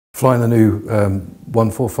Flying the new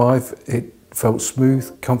 145, it felt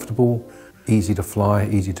smooth, comfortable, easy to fly,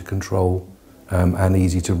 easy to control, and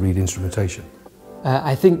easy to read instrumentation.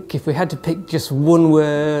 I think if we had to pick just one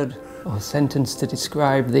word or sentence to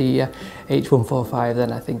describe the H145,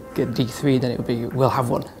 then I think D3, then it would be, we'll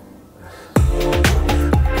have one.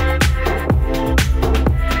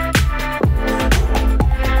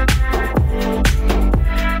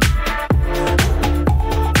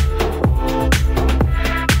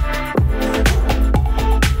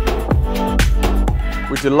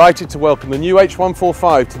 We're delighted to welcome the new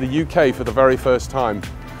H145 to the UK for the very first time.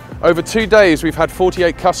 Over 2 days we've had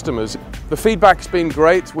 48 customers. The feedback's been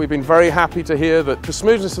great. We've been very happy to hear that the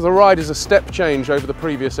smoothness of the ride is a step change over the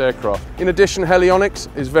previous aircraft. In addition,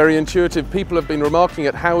 helionics is very intuitive. People have been remarking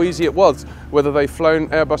at how easy it was, whether they've flown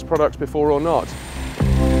Airbus products before or not.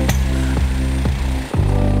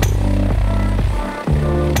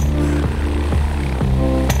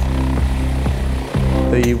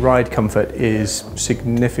 The ride comfort is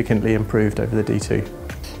significantly improved over the D2.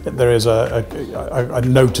 There is a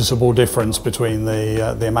noticeable difference between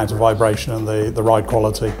the amount of vibration and the ride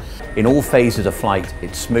quality. In all phases of flight,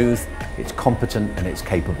 it's smooth, it's competent and it's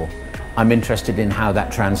capable. I'm interested in how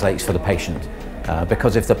that translates for the patient,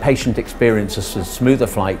 because if the patient experiences a smoother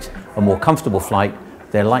flight, a more comfortable flight,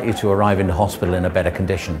 they're likely to arrive in the hospital in a better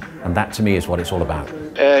condition, and that to me is what it's all about.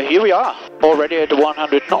 Here we are, already at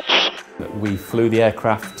 100 knots. We flew the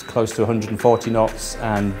aircraft close to 140 knots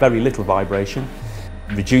and very little vibration.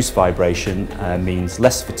 Reduced vibration means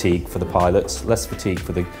less fatigue for the pilots, less fatigue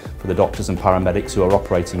for the doctors and paramedics who are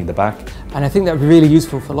operating in the back. And I think that would be really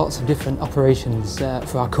useful for lots of different operations.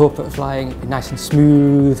 For our corporate flying, it'd be nice and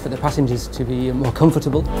smooth, for the passengers to be more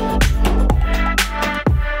comfortable.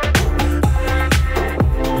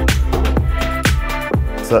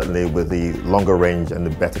 Certainly with the longer range and the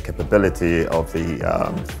better capability of the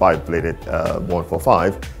 5-bladed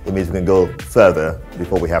 145, it means we can go further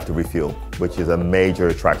before we have to refuel, which is a major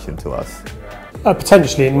attraction to us.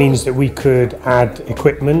 Potentially it means that we could add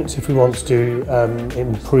equipment if we want to do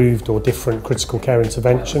improved or different critical care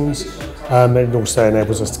interventions. It also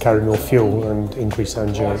enables us to carry more fuel and increase our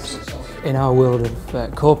endurance. In our world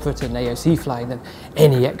of corporate and AOC flying, then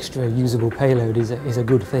any extra usable payload is a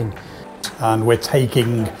good thing. And we're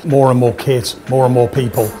taking more and more kit, more and more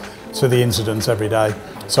people to the incidents every day.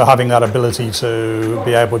 So having that ability to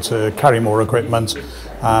be able to carry more equipment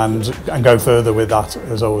and go further with that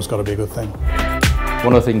has always got to be a good thing.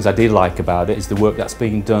 One of the things I did like about it is the work that's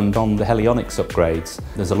being done on the helionics upgrades.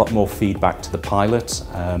 There's a lot more feedback to the pilot,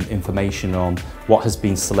 information on what has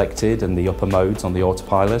been selected and the upper modes on the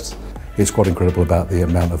autopilot. It's quite incredible about the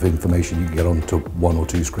amount of information you can get onto 1 or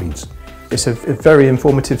 2 screens. It's a very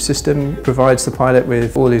informative system, provides the pilot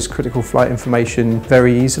with all his critical flight information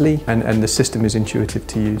very easily, and the system is intuitive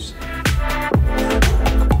to use.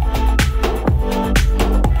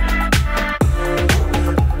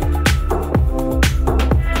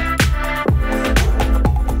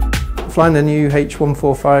 Flying the new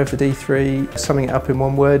H145, the D3, summing it up in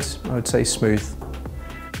one word, I would say smooth.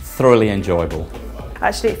 Thoroughly enjoyable.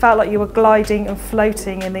 Actually, it felt like you were gliding and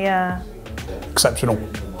floating in the air. Exceptional.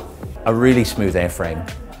 A really smooth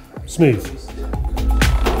airframe. Smooth.